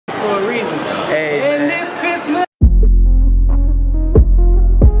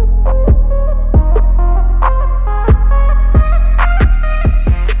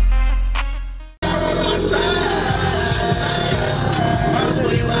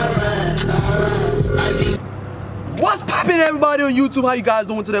poppin', everybody on YouTube? How you guys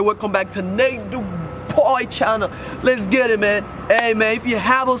doing today? Welcome back to Nenduboy channel. Let's get it, man. Hey man, if you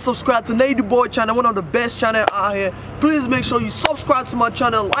haven't subscribed to Nenduboy channel, one of the best channel out here, please make sure you subscribe to my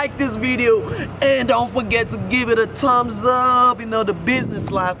channel, like this video, and don't forget to give it a thumbs up. You know, the business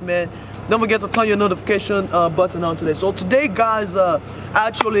life, man. Don't forget to turn your notification button on today. So today, guys,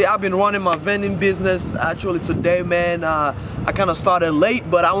 actually I've been running my vending business. Actually today, man, I kind of started late,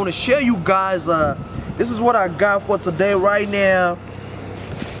 but I want to share you guys. This is what I got for today right now.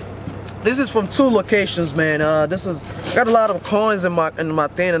 This is from 2 locations, man. This is got a lot of coins in my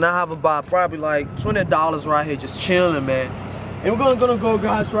thing, and I have about probably like $20 right here, just chilling, man. And we're gonna go,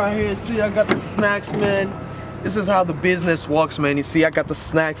 guys, right here. See, I got the snacks, man. This is how the business works, man. You see, I got the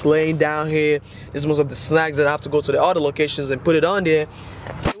snacks laying down here. This is most of the snacks that I have to go to the other locations and put it on there.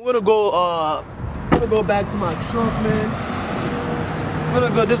 We're gonna go back to my truck, man.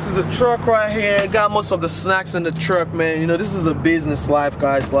 This is a truck right here. Got most of the snacks in the truck, man. You know, this is a business life,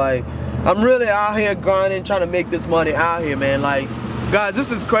 guys. Like, I'm really out here grinding, trying to make this money out here, man. Like, guys, this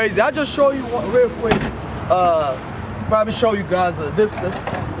is crazy. I'll just show you real quick. Probably show you guys this.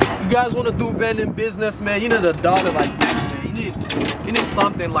 You guys want to do vending business, man? You need a dollar like this, man. You need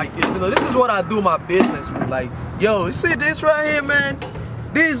something like this. You know, this is what I do my business with. Like, yo, you see this right here, man?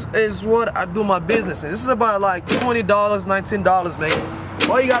 This is what I do my business in. This is about like $20, $19, man.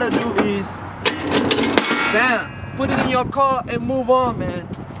 All you gotta do is, bam, put it in your car and move on, man.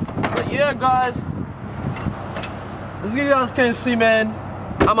 But yeah, guys, as you guys can see, man,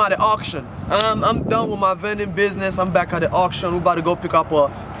 I'm at the auction. I'm done with my vending business. I'm back at the auction. We're about to go pick up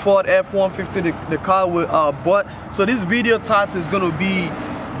a Ford F-150, the car we bought. So this video title is gonna be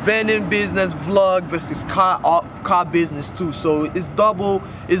vending business vlog versus car business too. So it's double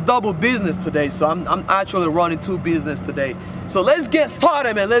business today. So I'm actually running 2 business today. So let's get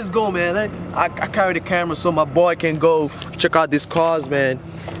started, man. Let's go, man. I carry the camera so my boy can go check out these cars, man.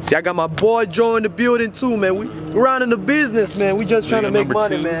 See, I got my boy Joe in the building too, man. We're running the business, man. We just trying to make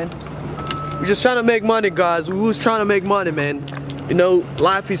money, man. We're just trying to make money, guys. We was trying to make money, man. You know,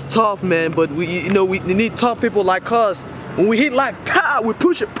 life is tough, man. But we need tough people like us. When we hit life, pow, we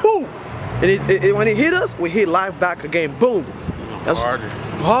push it, boom. And when it hit us, we hit life back again, boom. That's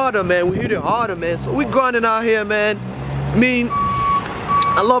harder, man. We hit it harder, man. So we grinding out here, man. I mean,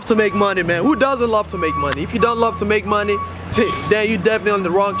 I love to make money, man. Who doesn't love to make money? If you don't love to make money, then you're definitely on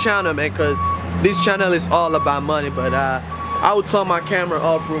the wrong channel, man, because this channel is all about money. But I will turn my camera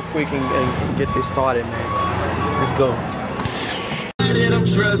off real quick and get this started, man. Let's go. I'm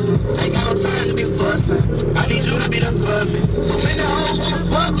trusting. Ain't got no time to be fussing. I need you to be the for me. So many hoes wanna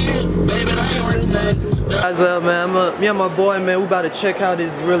fuck me. Baby, I ain't worth nothing. Guys, man, me and my boy, man, we about to check out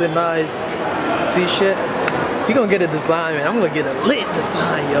this really nice t-shirt. He gonna get a design, man. I'm gonna get a lit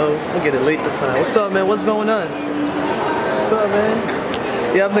design, yo. I'm gonna get a lit design. What's up, man? What's going on? What's up, man?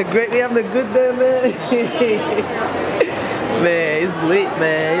 You having a good day, man? Man, it's lit,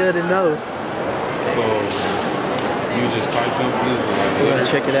 man. You already know. So you just type something. We're gonna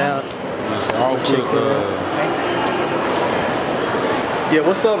check it out. Yeah,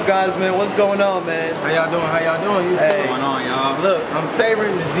 what's up, guys, man? What's going on, man? How y'all doing? How y'all doing? You too? Hey. What's going on, y'all? Look, I'm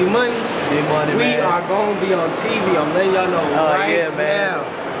savoring this D-Money. D-Money, We man. are gonna be on TV. I'm letting y'all know right now.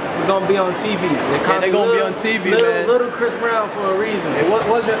 We're gonna be on TV. They're gonna be on TV, man. Little Chris Brown for a reason. Hey,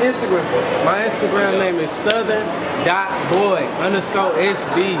 what's your Instagram? My Instagram name is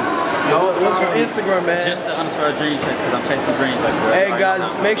southern.boy_SB. What's your Instagram, man? Just the _ dream chase, because I'm chasing dreams like that. Hey guys,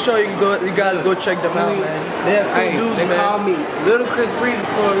 make sure you guys go check them out, man. They have 2 dudes, they man. call me Little Chris Breezy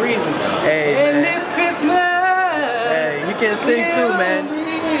for a reason. Hey, and man. this Christmas. Hey, you can sing too, man.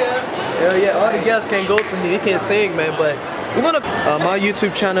 Hell yeah, all the guests can go to him. He can sing, man. But we're gonna. My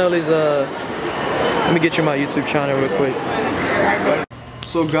YouTube channel is Let me get you my YouTube channel real quick.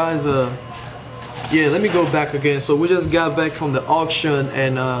 So guys, yeah, let me go back again. So we just got back from the auction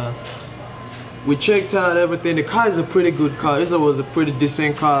and we checked out everything. The car is a pretty good car. This was a pretty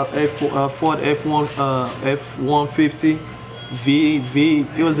decent car, Ford F-150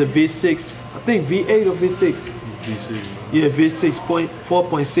 It was a V6, I think V8 or V6. V6. Yeah, V6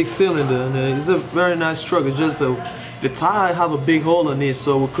 4.6 cylinder. And it's a very nice truck. It's just the tire have a big hole in it,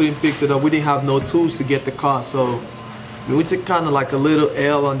 so we couldn't pick it up. We didn't have no tools to get the car, so we took kind of like a little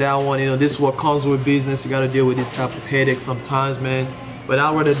L on that one. You know, this is what comes with business. You got to deal with this type of headache sometimes, man. But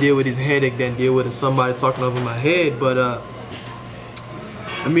I'd rather deal with this headache than deal with somebody talking over my head. But I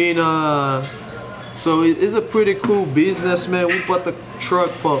mean, so it's a pretty cool business, man. We bought the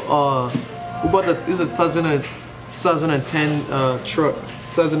truck for this is 2010 truck,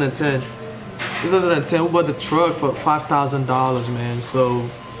 2010. We bought the truck for $5,000, man. So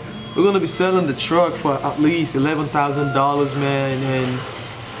we're gonna be selling the truck for at least $11,000, man, and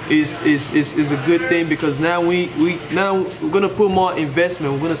it's a good thing because now we're gonna put more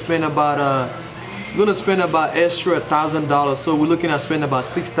investment. We're gonna spend about extra $1,000, so we're looking at spending about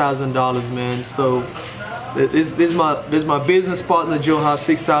 $6,000, man. So this my business partner Joe have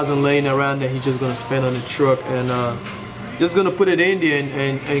 $6,000 laying around that he's just gonna spend on the truck, and just gonna put it in there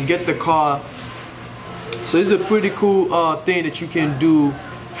and get the car. So it's a pretty cool thing that you can do.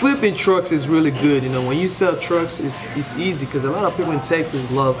 Flipping trucks is really good, you know. When you sell trucks, it's easy because a lot of people in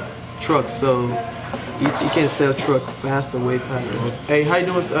Texas love trucks, so you can sell truck faster, way faster. Hey, how you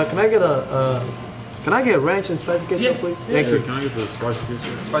doing? Can I get ranch and spicy ketchup, please? Thank you. Can I get the spicy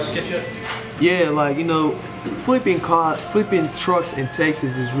ketchup? Spicy ketchup? Yeah, like, you know, flipping trucks in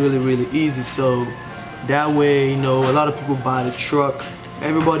Texas is really easy. So that way, you know, a lot of people buy the truck.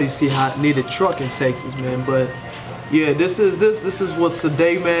 Everybody need a truck in Texas, man. But yeah, this is what's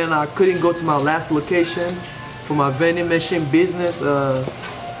today, man. I couldn't go to my last location for my vending machine business. I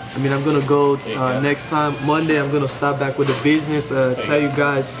mean, I'm gonna go next time, Monday. I'm gonna start back with the business, tell you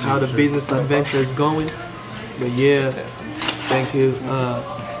guys how the business adventure is going. But yeah, thank you.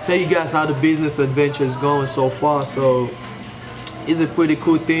 Tell you guys how the business adventure is going so far. So it's a pretty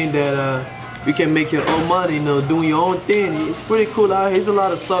cool thing that you can make your own money, you know, doing your own thing. It's pretty cool out here. There's a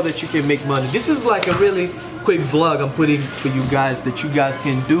lot of stuff that you can make money. This is like a really quick vlog I'm putting for you guys that you guys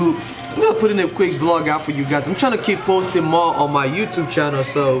can do. I'm gonna put in a quick vlog out for you guys. I'm trying to keep posting more on my YouTube channel,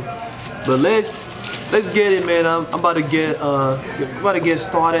 so but let's get it, man. I'm about to get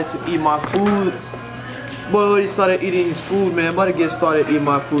started to eat my food. Boy already started eating his food, man. I'm about to get started eating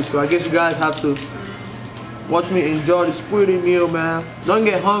my food, so I guess you guys have to watch me enjoy this pretty meal, man. Don't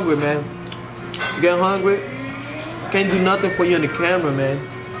get hungry, man. If you get hungry, can't do nothing for you on the camera, man.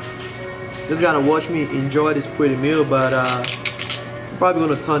 Just gotta watch me enjoy this pretty meal, but I'm probably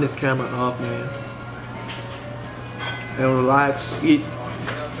gonna turn this camera off, man, and relax, eat.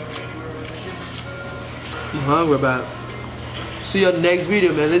 I'm hungry, but see you in the next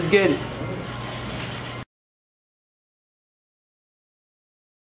video, man. Let's get it.